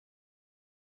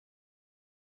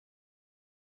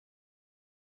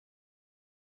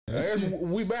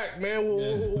We back, man.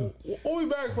 What we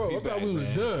back for? I thought we was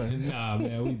done. Nah,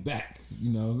 man, we back.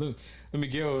 You know, let me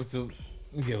give a little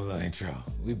intro.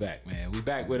 We back, man. We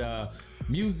back with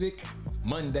Muzic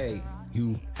Monday.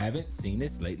 You haven't seen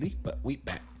this lately, but we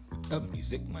back.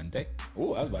 Muzic Monday.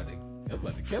 Oh, I was about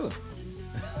to kill him.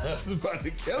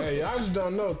 Hey, I just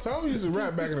don't know. Tommy used to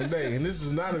rap back in the day, and this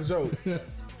is not a joke.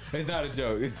 It's not a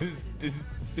joke. This is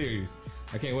serious.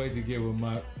 I can't wait to get with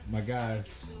my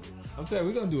guys. I'm telling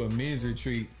you, we're gonna do a men's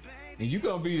retreat, and you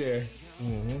gonna be there,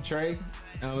 Trey.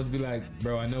 I'm gonna be like,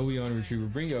 bro, I know we on a retreat,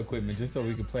 but bring your equipment just so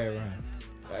we can play around.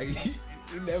 Like, you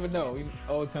never know.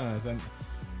 Old times. I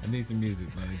need some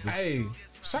music, man. Hey,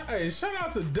 shout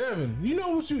out to Devin. You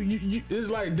know what you it's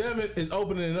like Devin is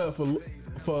opening it up for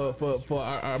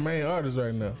our main artist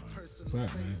right now.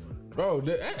 Right, man. Bro,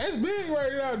 that's big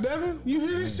right now, Devin. You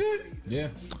hear this shit? Yeah.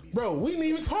 Bro, we didn't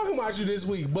even talk about you this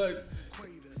week, but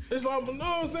it's like, you know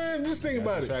what I'm saying? Just think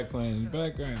about it. Track playing in the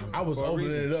background. I was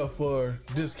opening it up for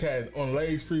this cat on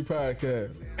LLoyd's Free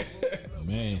Podcast.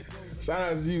 Man. Shout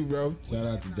out to you, bro. Shout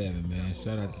out to Devin, man.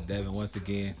 Shout out to Devin once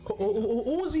again.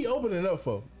 Who was he opening up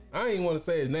for? I ain't even want to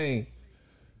say his name.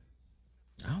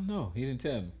 I don't know. He didn't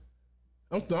tell me.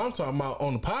 I'm talking about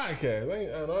on the podcast. I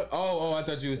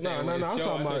thought you were saying no. I'm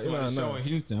talking about show in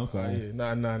Houston. I'm sorry.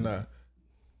 Yeah, nah.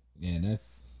 Yeah,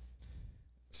 that's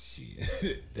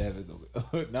shit. Devin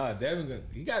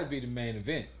he got to be the main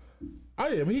event. Oh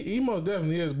yeah, he most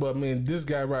definitely is. But man, this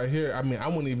guy right here. I mean,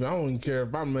 I don't even care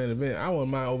if I'm the main event. I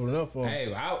wouldn't mind opening up for him.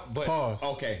 Hey, but pause.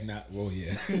 Okay, yeah.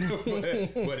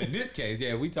 but in this case,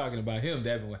 yeah, we talking about him.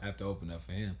 Devin would have to open up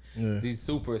for him. Yeah. These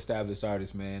super established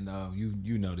artists, man.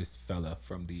 You know this fella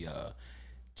from the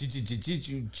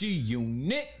G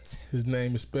Unit. His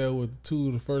name is spelled with two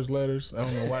of the first letters. I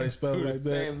don't know why they spell it like that.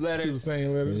 Same letters. Two of the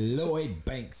same letters. LLoyd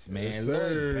Banks, man. Yes,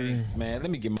 LLoyd Banks, man. Let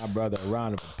me give my brother a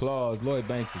round of applause. LLoyd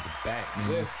Banks is back,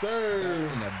 man. Yes, sir.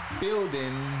 Back in the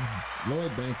building.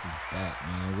 LLoyd Banks is back,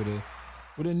 man.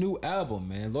 With a new album,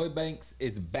 man. LLoyd Banks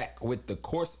is back with The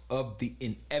Course of the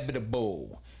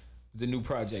Inevitable. It's a new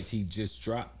project he just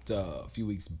dropped a few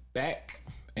weeks back,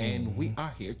 and we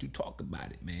are here to talk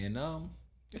about it, man.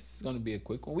 This is gonna be a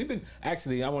quick one. I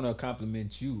want to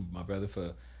compliment you, my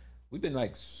brother, we've been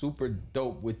like super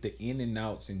dope with the in and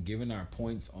outs and giving our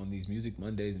points on these Muzic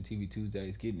Mondays and TV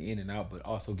Tuesdays, getting in and out, but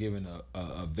also giving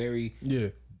a very,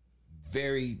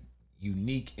 very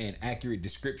unique and accurate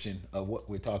description of what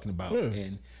we're talking about.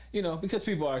 And because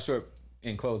people are short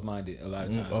and closed-minded a lot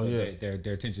of times,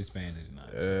 their attention span is not.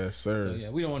 Yes, sir. So yeah,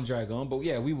 we don't want to drag on, but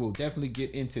yeah, we will definitely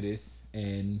get into this.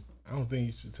 And I don't think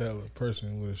you should tell a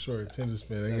person with a short attention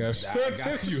span they got short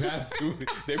attention. You have to.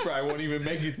 They probably won't even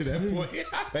make it to that point.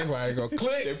 They probably go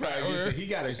click. They probably he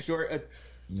got a short.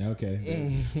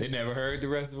 Okay, they never heard the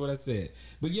rest of what I said.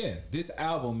 But yeah, this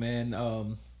album,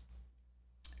 man,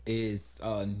 is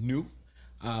new.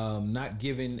 Not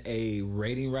giving a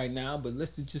rating right now, but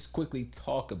let's just quickly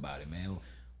talk about it, man.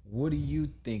 What do you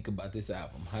think about this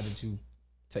album? How did you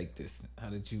take this? How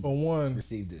did you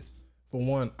receive this? For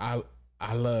one, I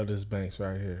love this Banks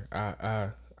right here. I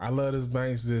love this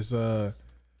Banks. This I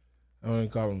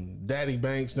don't call him Daddy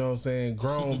Banks. You know what I'm saying?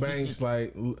 Grown Banks.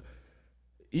 Like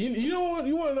you know what?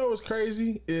 You want to know what's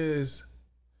crazy is,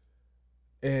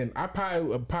 and I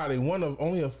probably one of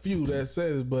only a few that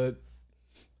says, but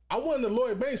I wasn't a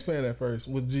LLoyd Banks fan at first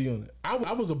with G Unit.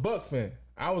 I was a Buck fan.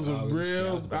 I was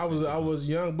I was a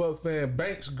young Buck fan.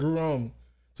 Banks grew on me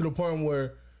to the point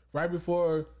where right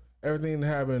before everything that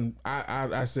happened,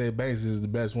 I said Banks is the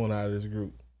best one out of this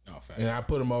group. Oh, fact. And I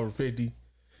put him over 50.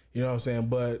 You know what I'm saying?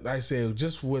 But like I said,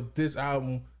 just with this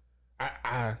album,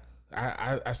 I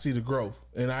see the growth.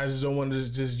 And I just don't want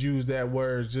to just use that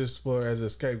word just as a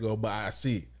scapegoat, but I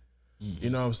see it. You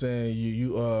know what I'm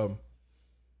saying?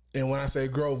 And when I say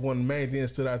growth, one of the main things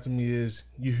that stood out to me is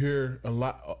you hear a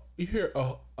lot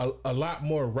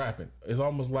more rapping. It's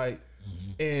almost like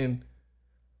and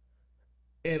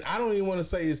I don't even want to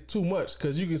say it's too much,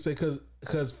 because you can say because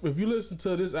if you listen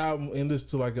to this album and listen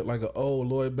to like an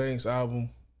old LLoyd Banks album,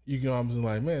 you can almost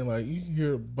like, man, like you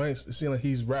hear Banks, it seems like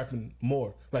he's rapping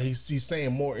more, like he's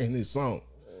saying more in his song.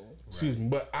 Right. Excuse me,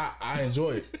 but I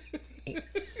enjoy it.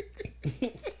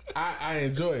 I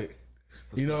enjoy it.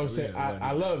 You know what I'm saying?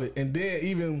 I love it. And then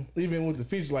even with the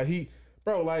features, like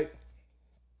like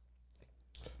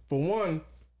for one,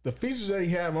 the features that he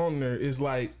have on there is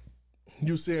like,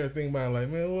 you sit there and think about it, like,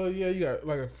 man, well, yeah, you got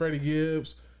like a Freddie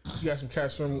Gibbs, you got some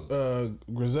cats from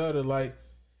Griselda, like,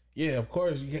 yeah, of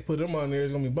course you can put them on there,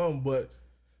 it's gonna be bum, but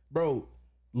bro,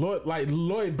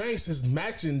 LLoyd Banks is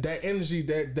matching that energy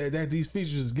that these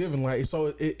features is giving, like,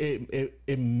 so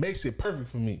it makes it perfect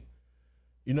for me.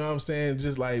 You know what I'm saying?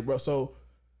 Just like, bro, so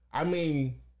I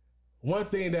mean, one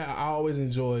thing that I always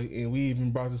enjoy, and we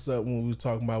even brought this up when we was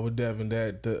talking about with Devin,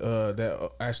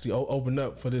 that actually opened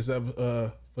up for this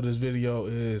video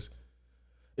is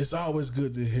it's always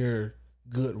good to hear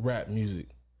good rap music.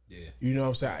 Yeah, you know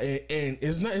what I'm saying, and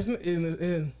it's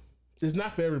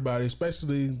not for everybody,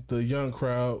 especially the young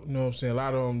crowd. You know what I'm saying? A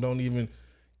lot of them don't even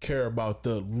care about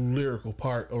the lyrical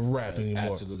part of rap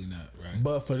anymore. Absolutely not, right?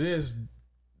 But for this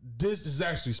is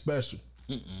actually special.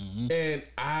 And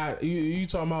you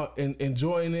talking about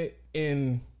enjoying it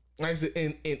in, like I said,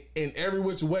 in every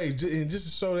which way, and just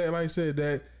to show that, like I said,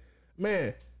 that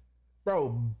man, bro,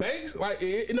 Banks, like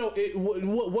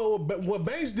what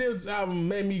Banks did this album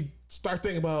made me start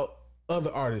thinking about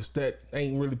other artists that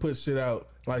ain't really put shit out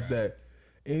like that,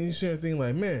 and you share thing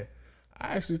like, man,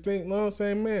 I actually think, you know what I'm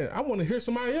saying, man, I want to hear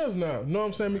somebody else now, you know what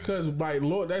I'm saying, because like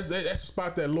Lloyd, that's the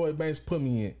spot that Lloyd Banks put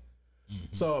me in.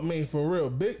 So I mean, for real,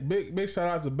 big shout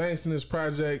out to Banks in this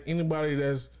project. Anybody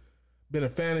that's been a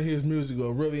fan of his music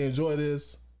will really enjoy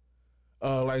this.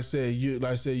 Like I said,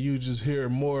 you just hear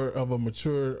more of a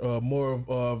mature, more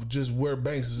of just where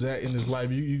Banks is at in his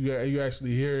life. You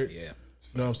actually hear it. Yeah.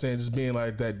 You know what I'm saying? Just being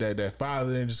like that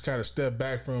father, and just kind of step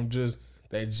back from just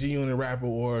that G-Unit rapper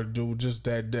or do just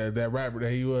that rapper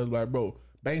that he was. Like, bro,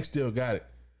 Banks still got it.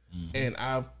 And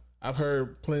I've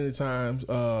heard plenty of times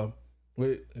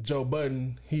with Joe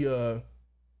Budden, he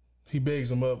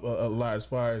bigs him up a lot as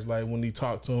far as like when he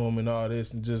talked to him and all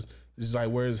this, and just like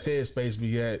where his headspace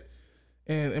be at.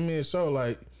 And I mean, it showed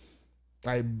like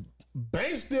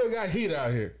Banks still got heat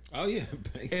out here. Oh yeah,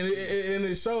 Banks. And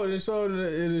it showed in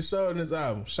this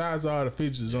album. Shout out to all the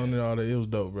features on it, all that. It was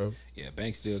dope, bro. Yeah,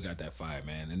 Banks still got that fire,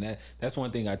 man. And that's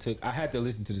one thing I had to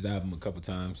listen to this album a couple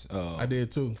times. I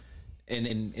did too. And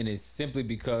it's simply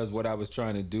because what I was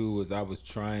trying to do was I was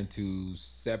trying to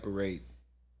separate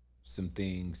some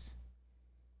things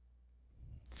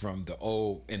from the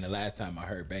old and the last time I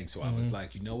heard Banks. So I was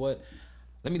like, you know what?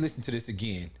 Let me listen to this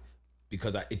again,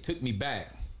 because it took me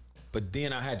back. But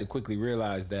then I had to quickly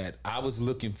realize that I was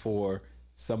looking for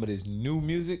some of this new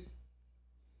music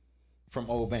from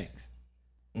old Banks.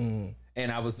 And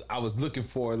I was looking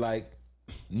for like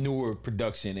newer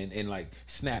production and like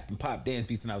snap and pop dance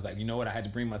beats, and I was like, you know what? I had to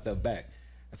bring myself back.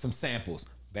 Some samples.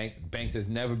 Banks has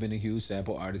never been a huge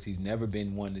sample artist. He's never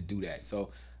been one to do that.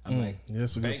 So I'm like,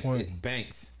 that's a good Banks point. is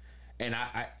Banks. And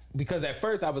I because at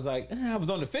first I was like, I was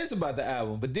on the fence about the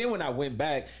album, but then when I went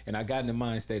back and I got in the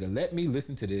mind state of let me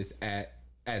listen to this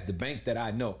as the Banks that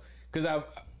I know, because I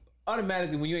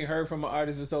automatically, when you ain't heard from an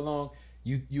artist for so long,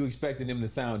 you expected them to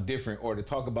sound different or to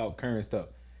talk about current stuff.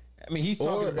 I mean, he's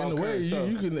talking about current stuff.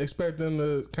 You can expect them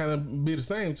to kind of be the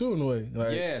same too in a way.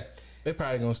 Like, yeah. They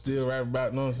probably gonna still rap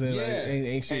about, you know what I'm saying? Yeah. Like,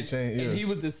 ain't shit changed. Yeah. And he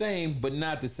was the same, but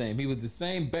not the same. He was the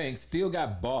same Banks, still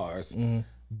got bars,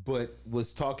 but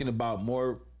was talking about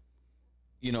more,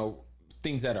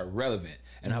 things that are relevant.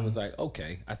 And I was like,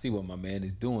 okay, I see what my man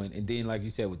is doing. And then, like you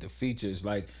said, with the features,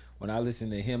 like when I listen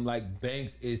to him, like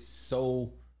Banks is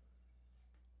so,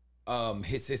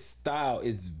 his style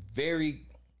is very,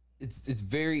 it's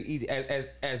very easy.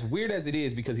 As weird as it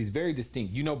is, because he's very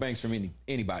distinct. You know Banks from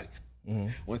anybody.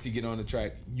 Once he get on the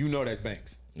track, you know that's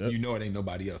Banks. Yep. You know it ain't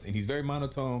nobody else. And he's very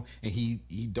monotone, and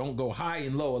he don't go high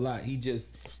and low a lot. He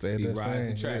just rides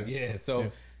the track. Yeah.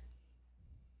 So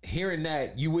hearing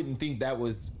that, you wouldn't think that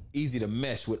was easy to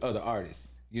mesh with other artists,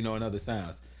 and other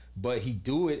sounds. But he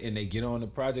do it, and they get on the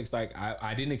projects. Like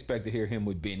I didn't expect to hear him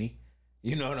with Benny.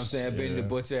 You know what I'm saying? Benny the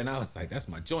Butcher. And I was like, that's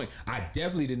my joint. I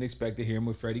definitely didn't expect to hear him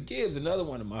with Freddie Gibbs, another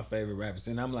one of my favorite rappers.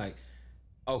 And I'm like,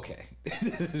 okay,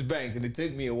 this is Banks. And it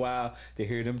took me a while to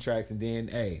hear them tracks. And then,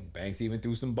 hey, Banks even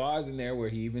threw some bars in there where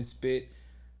he even spit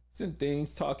some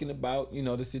things talking about,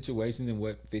 the situations and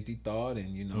what 50 thought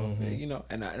and,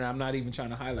 and I'm not even trying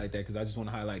to highlight that, because I just want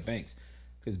to highlight Banks,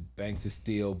 because Banks is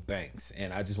still Banks.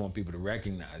 And I just want people to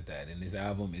recognize that. And this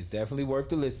album is definitely worth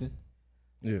the listen.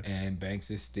 Yeah. And Banks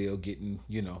is still getting,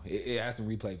 it has some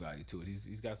replay value to it.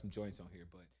 He's got some joints on here,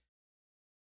 but